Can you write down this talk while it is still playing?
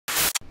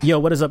Yo,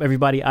 what is up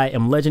everybody? I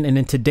am Legend, and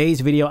in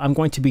today's video I'm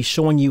going to be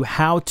showing you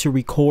how to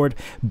record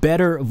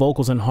better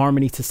vocals and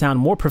harmonies to sound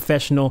more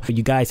professional.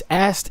 You guys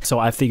asked, so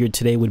I figured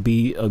today would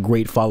be a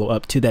great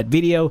follow-up to that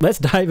video. Let's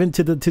dive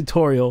into the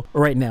tutorial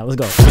right now. Let's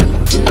go.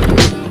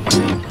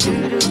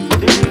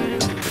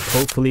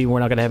 Hopefully we're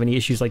not gonna have any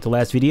issues like the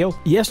last video.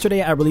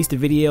 Yesterday I released a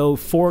video,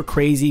 4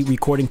 crazy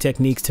recording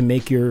techniques to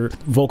make your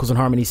vocals and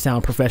harmonies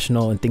sound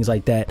professional and things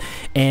like that.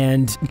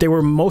 And they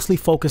were mostly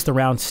focused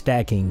around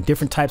stacking,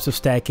 different types of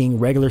stacking,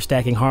 regular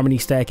stacking, harmony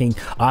stacking,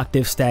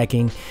 octave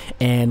stacking,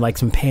 and like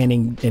some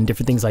panning and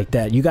different things like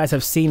that. You guys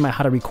have seen my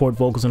how to record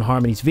vocals and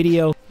harmonies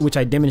video, which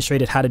I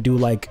demonstrated how to do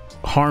like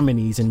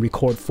harmonies and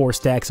record 4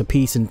 stacks a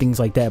piece and things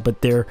like that.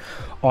 But there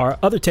are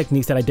other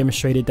techniques that I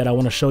demonstrated that I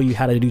want to show you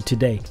how to do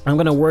today. I'm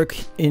gonna work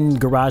in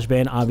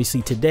Garageband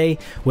obviously today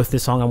with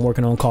this song I'm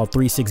working on called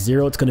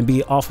 360. It's going to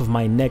be off of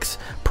my next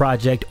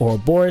project,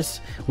 Ouroboros,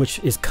 which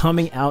is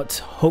coming out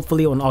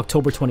hopefully on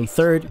October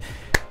 23rd.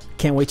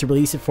 Can't wait to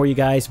release it for you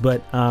guys.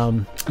 But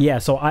yeah,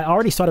 so I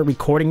already started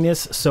recording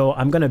this, so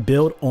I'm gonna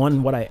build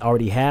on what I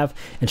already have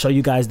and show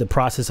you guys the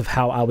process of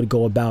how I would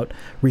go about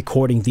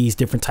recording these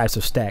different types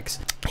of stacks.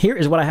 Here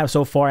is what I have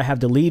so far. I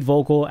have the lead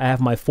vocal, I have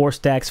my 4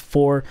 stacks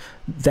for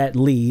that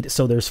lead,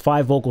 so there's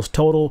 5 vocals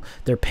total.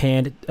 They're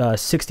panned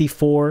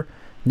 64,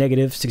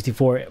 negative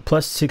 64,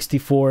 plus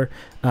 64,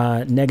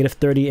 negative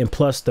 30, and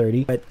plus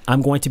 30. But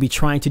I'm going to be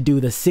trying to do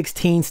the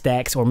 16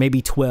 stacks, or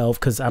maybe 12,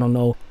 because I don't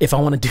know if I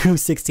want to do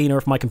 16 or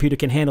if my computer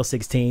can handle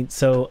 16.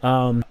 So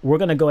we're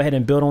gonna go ahead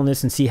and build on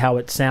this and see how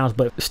it sounds.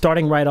 But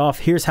starting right off,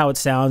 here's how it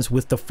sounds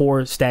with the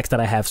 4 stacks that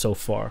I have so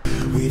far.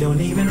 We don't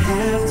even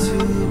have to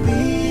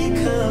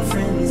become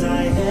friends.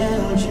 I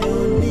held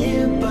you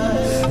near,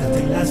 but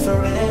nothing lasts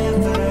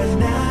forever.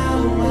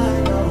 Now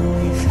I know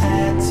we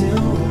had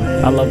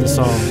to. I love the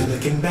song.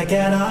 Looking back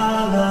at all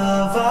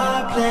of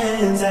our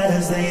plans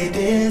as they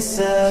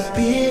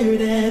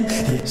disappeared,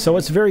 and so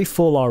it's very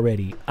full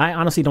already. I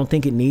honestly don't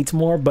think it needs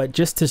more, but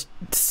just to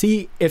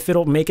see if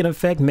it'll make an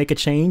effect, make a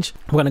change,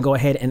 I'm gonna go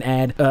ahead and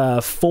add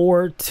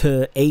 4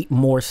 to 8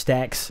 more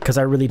stacks, because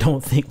I really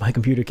don't think my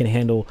computer can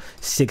handle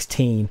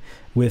 16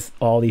 with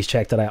all these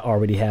tracks that I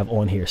already have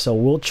on here. So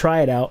we'll try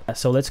it out.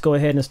 So let's go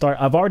ahead and start.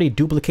 I've already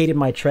duplicated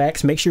my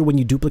tracks. Make sure when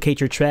you duplicate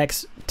your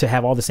tracks to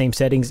have all the same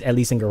settings, at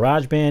least in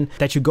Garageband,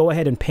 that you go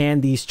ahead and pan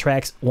these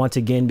tracks once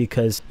again,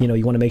 because you know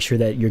you want to make sure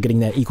that you're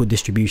getting that equal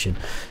distribution.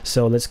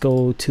 So let's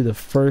go to the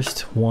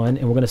first one,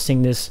 and we're gonna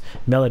sing this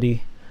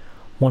melody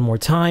one more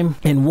time.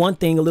 And one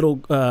thing, a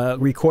little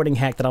recording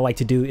hack that I like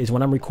to do is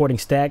when I'm recording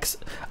stacks,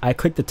 I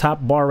click the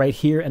top bar right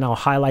here and I'll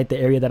highlight the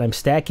area that I'm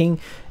stacking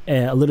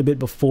a little bit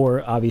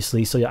before,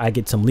 obviously, so I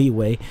get some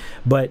leeway.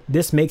 But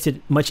this makes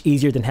it much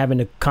easier than having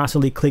to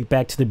constantly click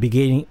back to the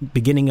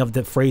beginning of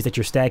the phrase that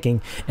you're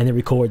stacking and then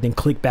record, then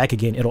click back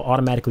again. It'll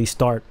automatically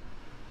start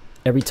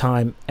every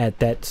time at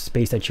that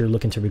space that you're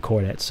looking to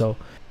record at. So,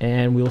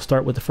 and we'll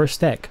start with the first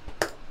stack.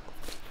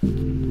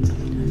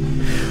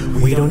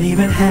 we don't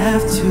even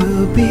have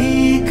to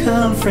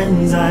become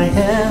friends. I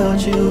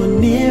held you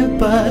near,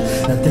 but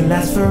nothing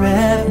lasts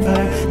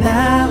forever.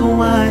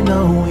 Now I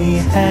know we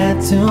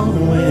had to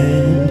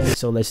win.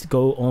 So let's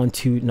go on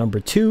to number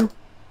 2,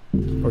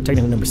 or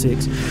technically number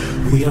 6.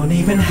 We don't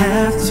even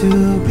have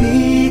to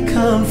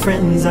become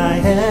friends. I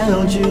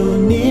held you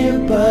near,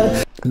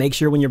 but make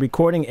sure when you're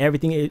recording,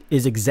 everything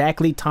is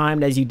exactly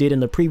timed as you did in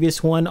the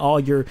previous one.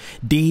 All your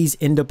D's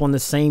end up on the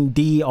same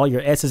D, all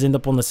your S's end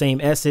up on the same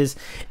S's.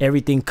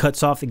 Everything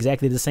cuts off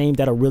exactly the same.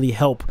 That'll really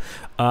help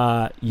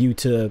you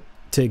to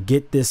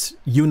get this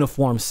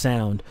uniform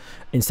sound,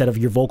 instead of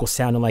your vocals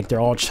sounding like they're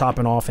all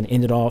chopping off and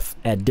ended off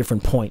at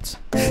different points.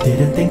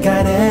 Didn't think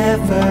I'd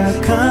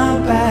ever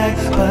come back,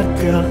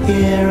 but girl,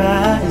 here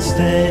I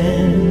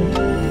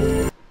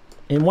stand.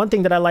 And one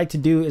thing that I like to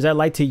do is I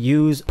like to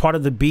use part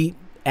of the beat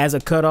as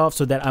a cutoff,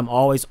 so that I'm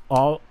always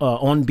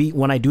on beat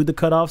when I do the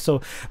cutoff.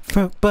 So,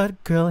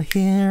 but girl,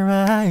 here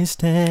I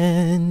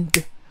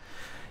stand.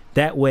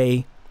 That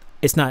way,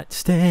 it's not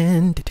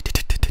stand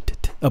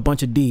a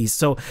bunch of D's.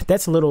 So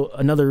that's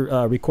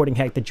another recording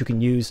hack that you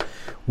can use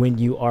when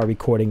you are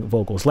recording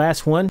vocals.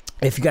 Last one.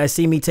 If you guys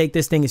see me take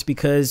this thing, it's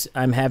because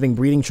I'm having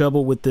breathing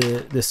trouble with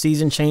the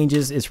season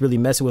changes. It's really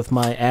messing with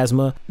my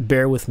asthma.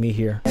 Bear with me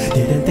here.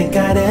 Didn't think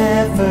I'd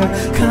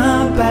ever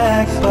come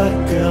back,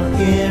 but girl,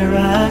 here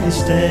I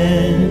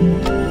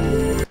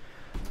stand.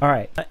 All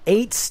right,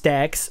 8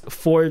 stacks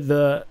for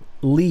the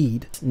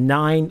lead,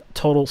 9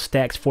 total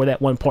stacks for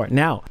that one part.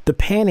 Now the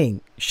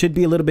panning should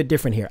be a little bit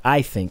different here,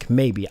 I think.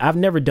 Maybe I've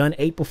never done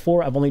 8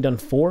 before, I've only done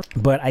 4,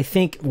 but I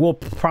think we'll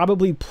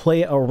probably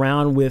play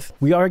around with,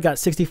 we already got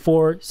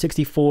 64,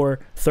 64,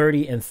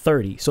 30, and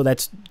 30. So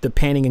that's the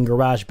panning in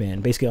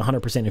Garageband, basically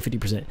 100% and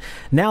 50%.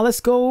 Now let's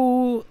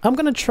go, I'm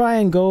gonna try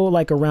and go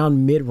like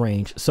around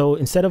mid-range. So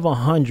instead of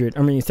 100,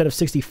 I mean instead of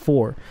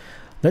 64,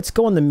 let's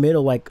go in the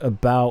middle, like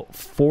about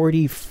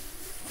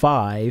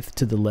 45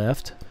 to the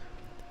left,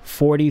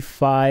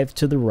 45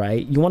 to the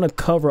right. You want to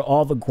cover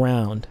all the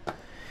ground.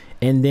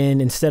 And then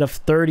instead of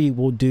 30,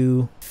 we'll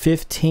do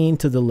 15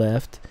 to the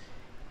left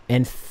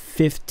and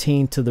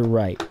 15 to the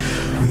right.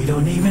 We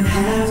don't even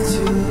have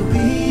to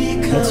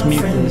become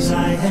friends.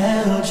 I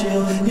held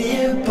you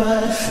near,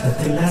 but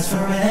nothing lasts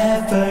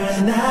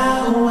forever.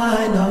 Now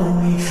I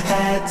know we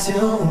had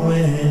to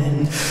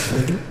win.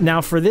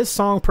 Now for this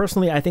song,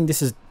 personally, I think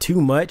this is too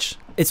much.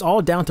 It's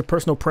all down to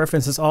personal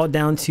preference. It's all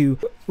down to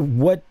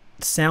what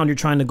sound you're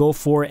trying to go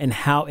for and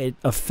how it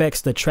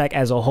affects the track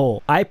as a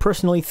whole. I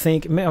personally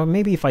think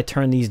maybe if I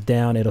turn these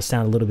down, it'll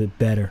sound a little bit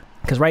better.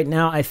 Because right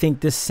now, I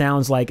think this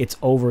sounds like it's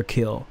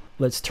overkill.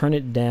 Let's turn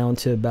it down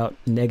to about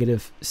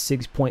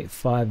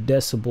 -6.5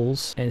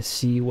 decibels and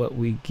see what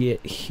we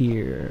get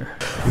here.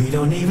 We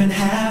don't even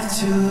have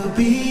to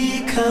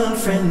become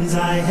friends.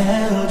 I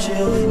held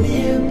you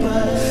near,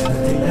 but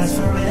nothing lasts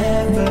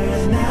forever.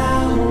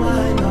 Now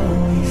I know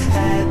we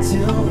had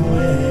to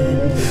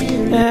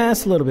win.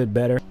 That's a little bit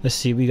better. Let's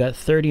see, we got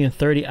 30 and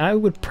 30. I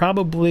would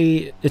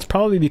probably, it's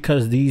probably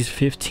because these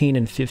 15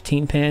 and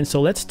 15 pans. So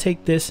let's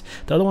take this,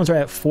 the other ones are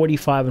at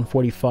 45 and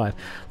 45.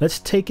 Let's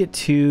take it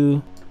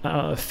to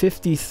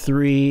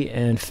 53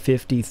 and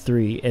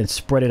 53 and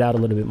spread it out a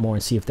little bit more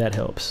and see if that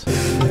helps.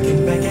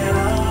 Looking back at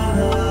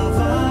all of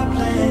our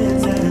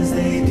plans as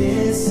they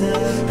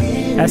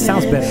disappear. That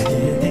sounds better.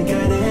 Didn't think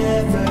I'd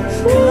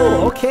ever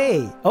Ooh,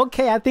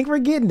 okay, I think we're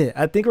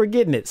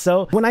getting it.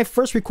 So when I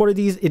first recorded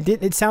these,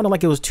 it sounded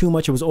like it was too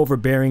much, it was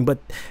overbearing, but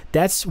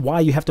that's why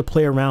you have to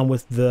play around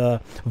with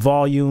the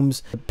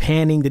volumes, the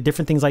panning, the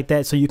different things like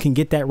that, so you can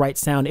get that right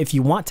sound if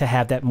you want to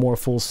have that more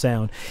full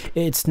sound.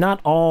 It's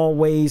not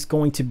always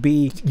going to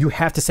be, you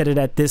have to set it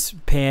at this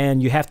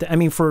pan, you have to, I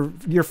mean, for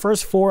your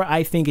first four,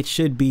 I think it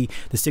should be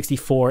the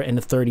 64 and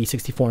the 30,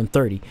 64 and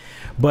 30.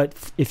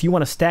 But if you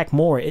want to stack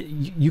more,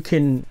 you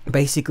can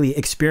basically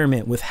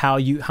experiment with how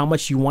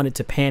much you want it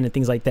to pan and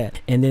things like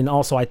that. And then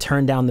also I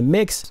turn down the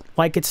mix,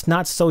 like it's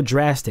not so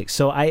drastic.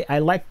 So I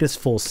like this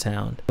full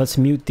sound. Let's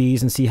mute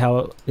these and see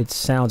how it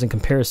sounds in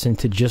comparison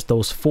to just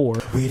those four.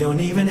 We don't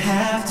even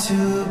have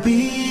to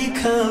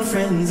become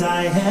friends.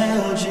 I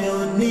held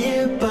you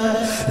near,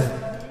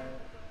 but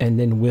and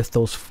then with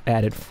those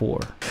added four.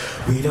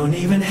 We don't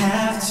even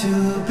have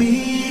to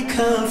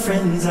become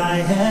friends. I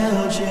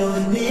held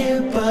you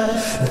near, but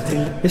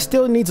it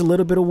still needs a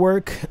little bit of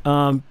work.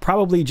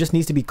 Probably just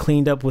needs to be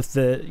cleaned up with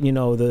the, you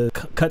know, the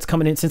cuts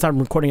coming in since I'm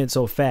recording it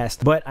so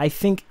fast. But I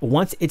think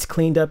once it's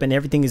cleaned up and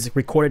everything is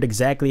recorded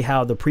exactly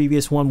how the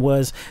previous one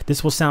was,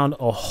 this will sound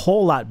a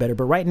whole lot better.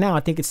 But right now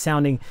I think it's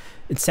sounding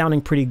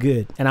pretty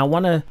good. And I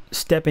want to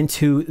step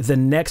into the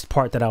next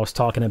part that I was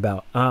talking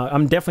about.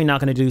 I'm definitely not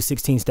going to do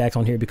 16 stacks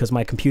on here because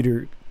my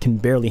computer can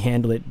barely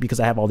handle it because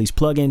I have all these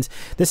plugins.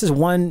 This is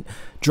one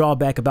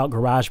drawback about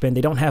Garageband.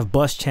 They don't have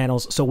bus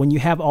channels. So when you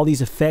have all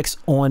these effects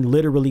on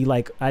literally,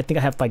 like, I think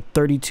I have like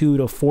 32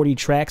 to 40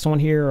 tracks on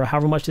here or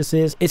however much this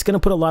is, it's going to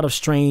put a lot of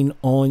strain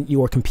on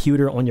your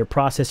computer, on your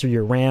processor,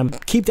 your RAM.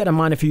 Keep that in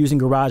mind if you're using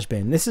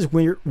Garageband. This is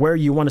where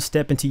you want to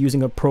step into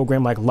using a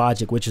program like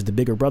Logic, which is the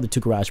bigger brother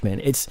to Garageband.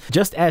 It's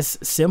just as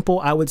simple,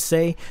 I would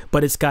say,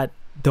 but it's got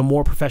the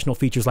more professional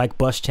features like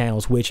bus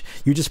channels, which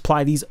you just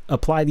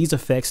apply these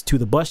effects to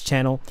the bus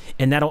channel,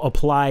 and that'll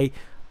apply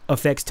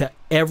effects to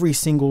every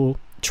single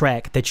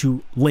track that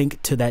you link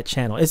to that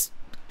channel. It's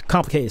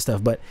complicated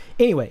stuff, but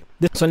anyway.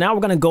 So now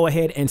we're going to go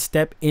ahead and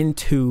step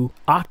into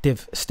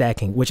octave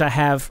stacking, which I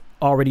have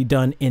already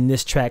done in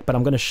this track, but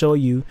I'm going to show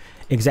you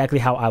exactly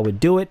how I would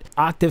do it.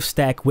 Octave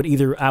stack would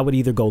I would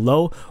either go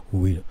low.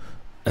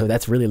 Oh,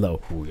 that's really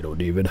low. We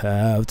don't even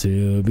have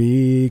to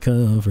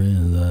become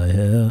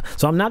friends.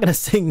 So I'm not going to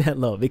sing that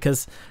low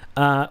because,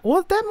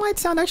 well, that might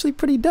sound actually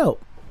pretty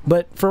dope.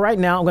 But for right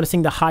now, I'm going to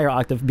sing the higher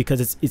octave because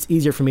it's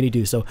easier for me to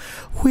do. So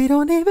we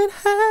don't even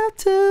have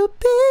to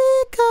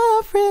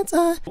become friends.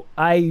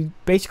 I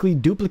basically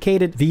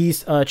duplicated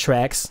these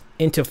tracks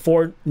into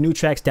 4 new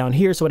tracks down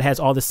here, so it has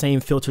all the same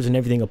filters and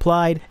everything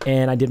applied.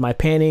 And I did my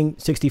panning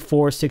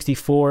 64,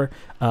 64,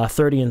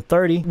 30 and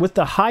 30. With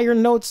the higher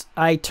notes,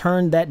 I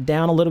turned that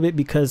down a little bit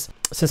because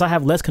since I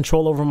have less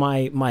control over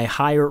my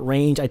higher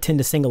range, I tend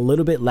to sing a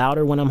little bit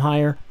louder when I'm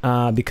higher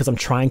because I'm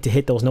trying to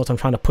hit those notes. I'm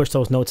trying to push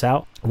those notes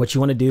out. What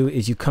you want to do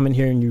is you come in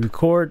here and you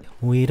record.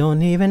 We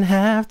don't even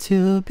have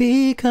to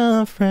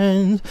become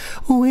friends.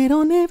 We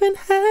don't even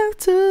have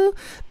to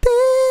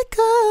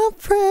become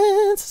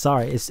friends.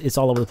 Sorry, it's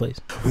all over the place.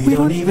 We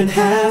don't even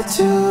have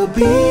to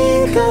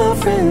become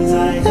friends.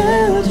 I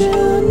held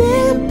you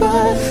near,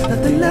 but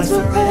nothing lasts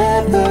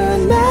forever.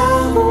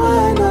 Now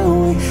I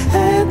know we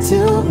had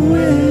to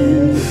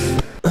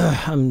win.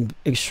 I'm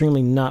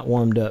extremely not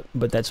warmed up,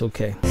 but that's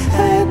okay.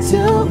 Had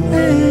to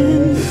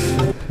win.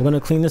 We're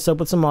gonna clean this up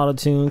with some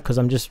auto-tune because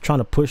I'm just trying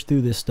to push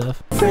through this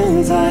stuff.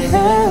 Friends, I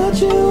held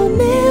you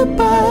near,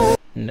 but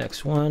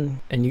next one,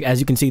 and as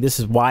you can see, this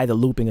is why the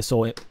looping is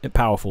so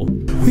powerful.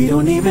 We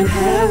don't even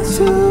have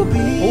to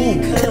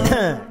be.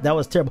 That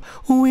was terrible.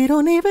 We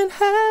don't even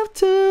have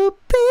to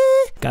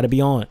be. Gotta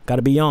be on.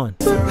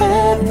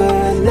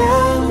 Forever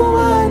now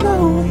I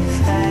know we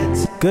had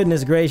to.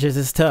 Goodness gracious,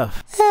 it's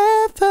tough.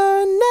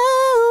 Ever now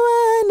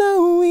I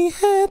know we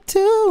had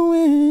to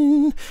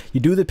win. You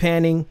do the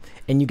panning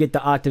and you get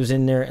the octaves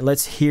in there, and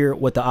let's hear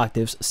what the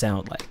octaves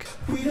sound like.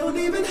 We don't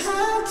even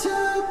have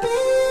to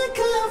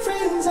become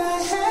friends.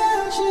 I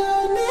held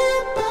you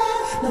near,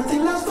 but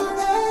nothing lasts forever.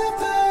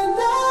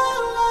 Now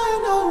I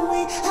know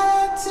we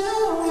had to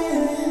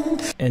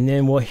win. And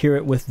then we'll hear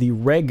it with the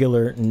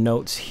regular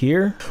notes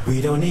here.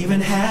 We don't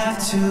even have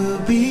to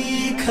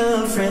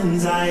become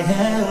friends. I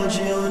held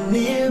you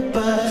near,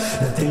 but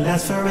nothing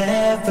lasts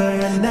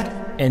forever.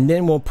 And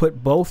then we'll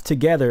put both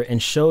together and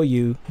show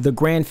you the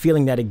grand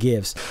feeling that it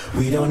gives.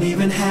 We don't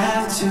even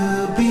have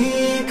to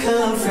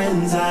become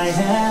friends. I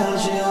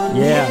held you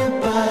near,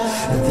 but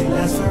nothing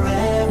lasts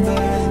forever.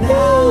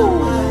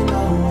 Now I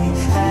know we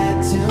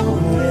had to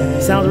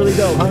win. Sounds really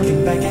dope, huh?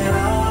 Looking back at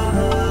all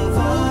of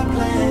our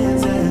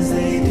plans as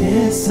they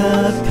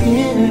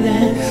disappeared,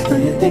 and do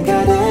you think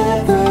I'd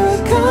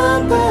ever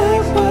come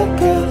back? But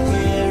girl,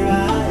 here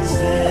I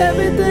stand.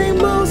 Everything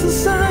moves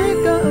aside,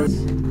 'cause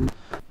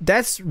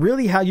that's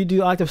really how you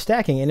do octave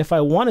stacking. And if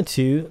I wanted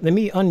to, let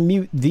me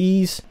unmute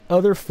these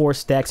other 4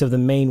 stacks of the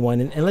main one,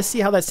 and let's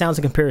see how that sounds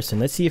in comparison.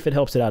 Let's see if it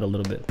helps it out a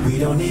little bit. We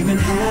don't even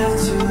have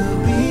to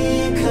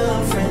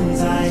become friends.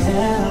 I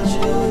held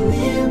you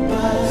near,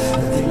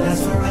 but nothing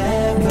lasts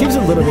forever. It gives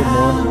a little bit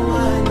more.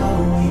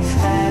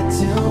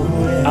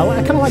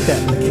 I kind of like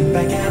that.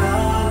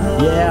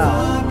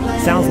 Yeah,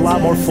 sounds a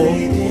lot more full,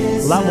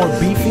 a lot more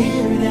beefy.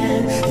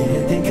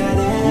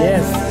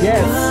 Yes,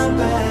 yes.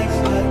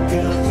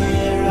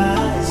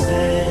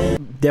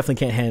 Definitely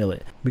can't handle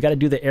it. We got to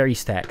do the airy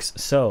stacks.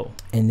 So,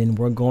 and then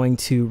we're going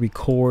to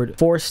record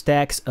 4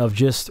 stacks of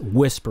just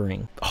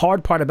whispering.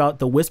 Hard part about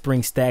the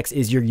whispering stacks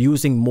is you're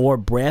using more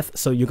breath,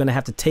 so you're gonna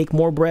have to take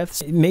more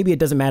breaths. Maybe it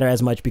doesn't matter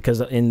as much because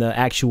in the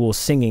actual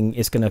singing,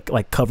 it's gonna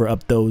like cover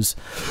up those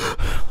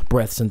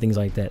breaths and things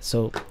like that.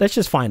 So let's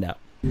just find out.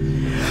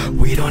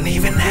 We don't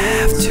even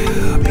have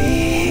to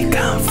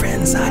become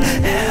friends. I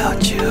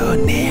held you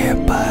near,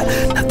 but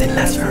nothing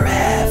lasts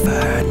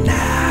forever.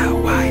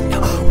 Now I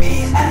know we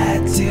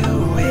had to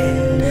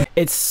win.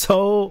 It's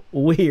so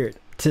weird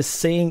to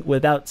sing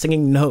without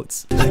singing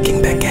notes.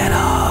 Looking back at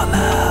all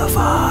of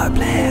our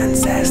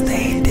plans as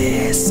they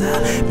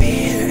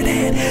disappeared,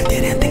 and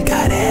didn't think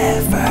I'd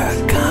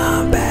ever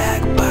come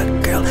back,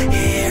 but girl,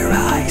 here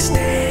I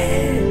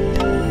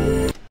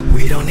stand.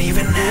 We don't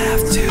even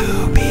have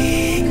to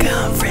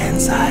become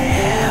friends. I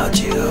held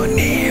you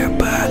near,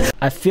 but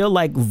I feel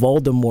like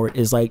Voldemort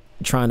is like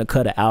trying to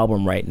cut an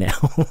album right now.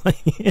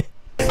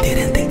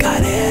 didn't think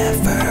I'd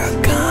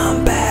ever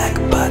come back,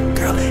 but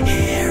girl,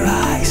 here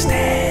I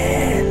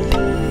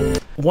stand.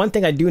 One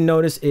thing I do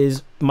notice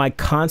is my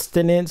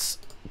consonants,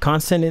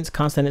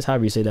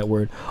 however you say that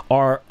word,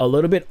 are a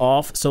little bit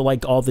off. So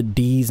like all the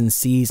D's and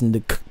C's and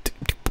the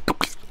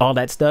all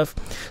that stuff.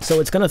 So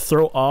it's gonna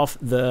throw off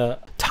the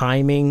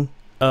timing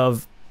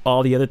of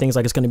all the other things.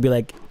 Like it's gonna be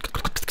like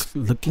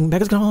looking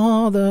back, it's gonna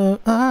all the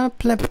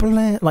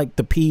like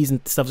the P's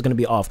and stuff is gonna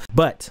be off.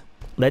 But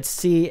let's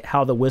see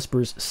how the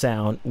whispers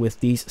sound with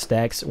these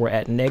stacks. We're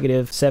at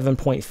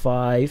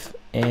 -7.5,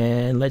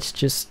 and let's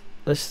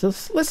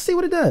see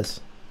what it does.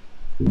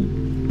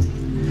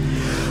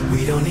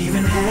 We don't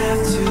even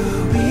have to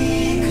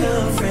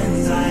become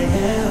friends. I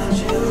held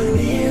you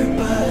near,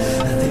 but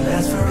nothing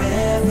lasts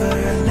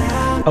forever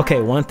now.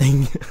 Okay, one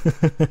thing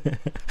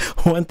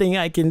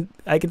I can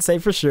say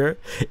for sure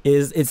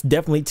is it's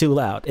definitely too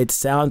loud. It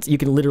sounds, you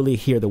can literally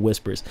hear the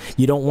whispers.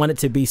 You don't want it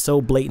to be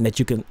so blatant that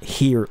you can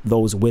hear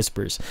those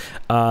whispers.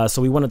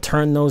 So we want to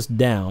turn those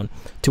down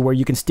to where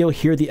you can still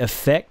hear the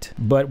effect,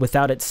 but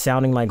without it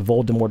sounding like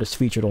Voldemort is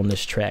featured on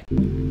this track.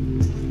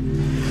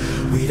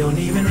 We don't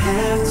even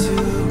have to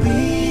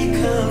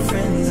become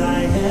friends.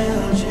 I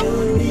held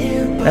you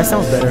near, but that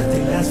sounds better.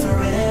 nothing lasts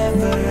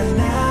forever.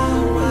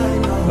 Now I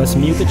know let's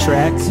mute the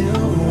track.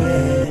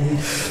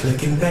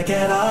 Looking back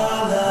at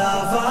all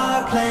of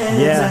our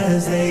plans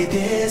as they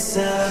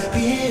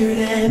disappeared,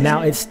 and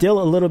now it's still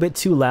a little bit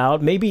too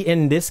loud. Maybe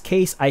in this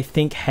case, I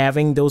think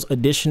having those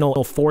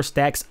additional 4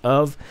 stacks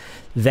of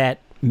that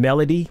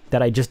melody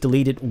that I just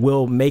deleted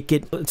will make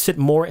it sit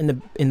more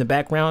in the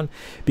background,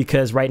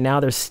 because right now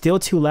they're still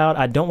too loud.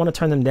 I don't want to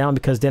turn them down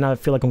because then I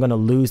feel like I'm going to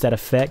lose that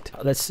effect.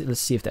 Let's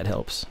see if that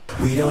helps.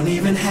 We don't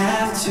even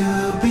have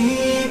to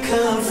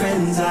become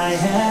friends. I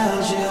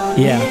held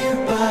you near,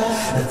 but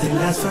nothing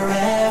lasts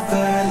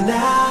forever.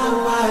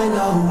 Now I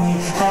know we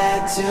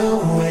had to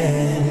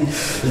win.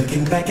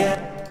 Looking back at,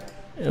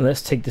 and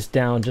let's take this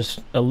down just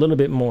a little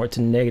bit more to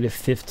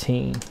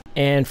 -15.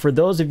 And for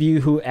those of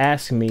you who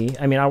ask me,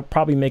 I mean, I'll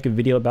probably make a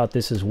video about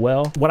this as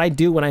well. What I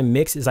do when I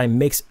mix is I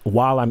mix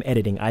while I'm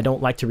editing. I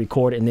don't like to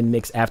record and then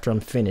mix after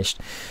I'm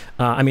finished.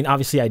 I mean,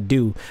 obviously I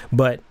do,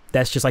 but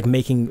that's just like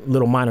making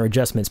little minor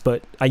adjustments.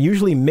 But I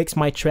usually mix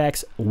my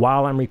tracks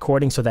while I'm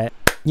recording so that,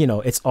 you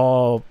know, it's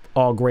all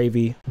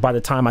gravy by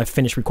the time I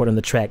finish recording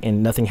the track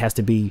and nothing has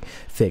to be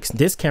fixed.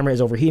 This camera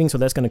is overheating, so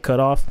that's going to cut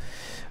off.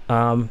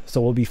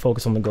 So we'll be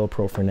focused on the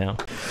GoPro for now.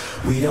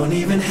 We don't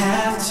even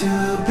have to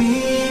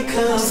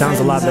become sounds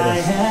a lot better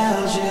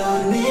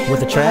with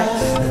the track.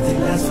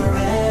 Nothing lasts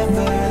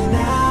forever.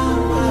 Now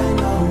I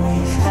know we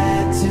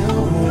had to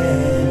win.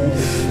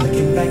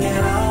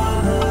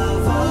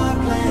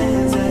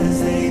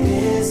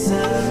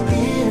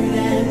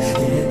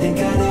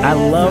 I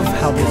love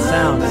how this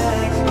sounds.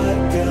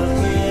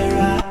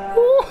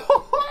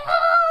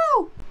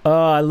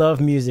 Oh, I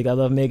love music. I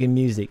love making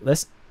music.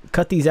 Let's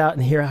cut these out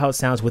and hear how it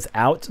sounds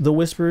without the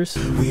whispers.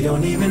 We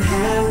don't even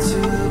have to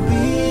be.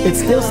 It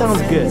still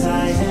sounds good,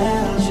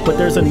 but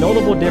there's a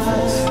notable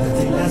difference.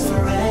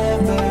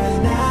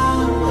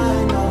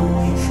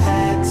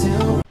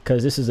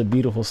 Because this is a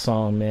beautiful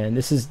song, man.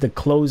 This is the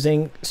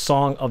closing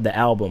song of the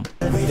album.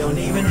 We don't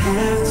even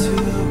have to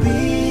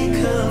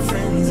become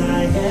friends.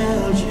 I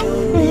held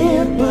you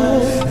near, but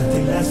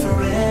nothing lasts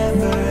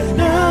forever.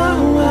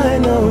 Now I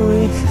know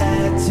we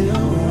had to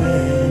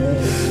win.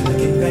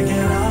 Looking back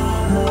at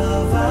all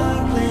of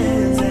our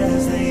plans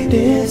as they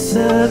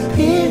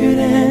disappeared,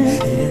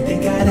 and didn't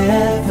think I'd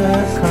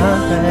ever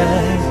come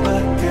back.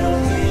 But girl,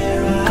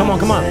 here I Come on,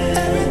 come on.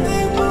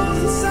 everything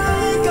moves in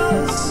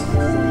cycles.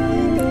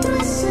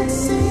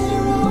 360.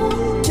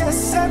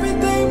 Yes,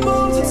 everything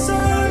moves in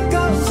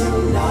circles. You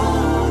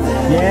know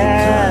that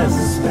Yes. it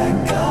comes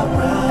back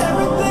around.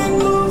 Everything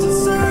moves in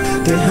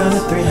circles.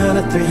 300,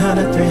 300,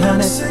 300,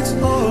 300,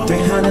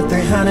 300,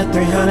 300,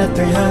 300,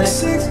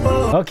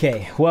 300.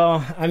 Okay,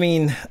 well, I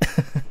mean,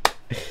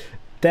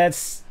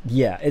 that's,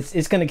 yeah,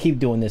 it's gonna keep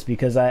doing this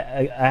because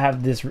I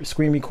have this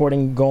screen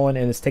recording going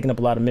and it's taking up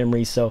a lot of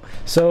memory. So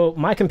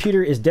my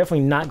computer is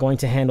definitely not going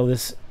to handle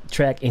this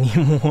track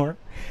anymore.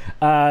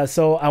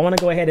 So I want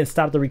to go ahead and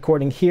stop the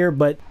recording here,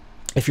 but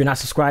if you're not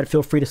subscribed,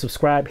 feel free to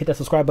subscribe. Hit that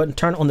subscribe button,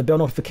 turn on the bell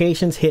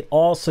notifications, hit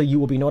all so you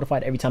will be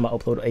notified every time I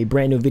upload a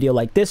brand new video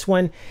like this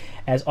one.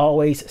 As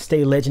always,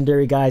 stay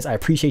legendary, guys. I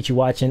appreciate you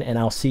watching, and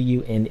I'll see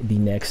you in the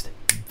next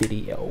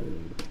video.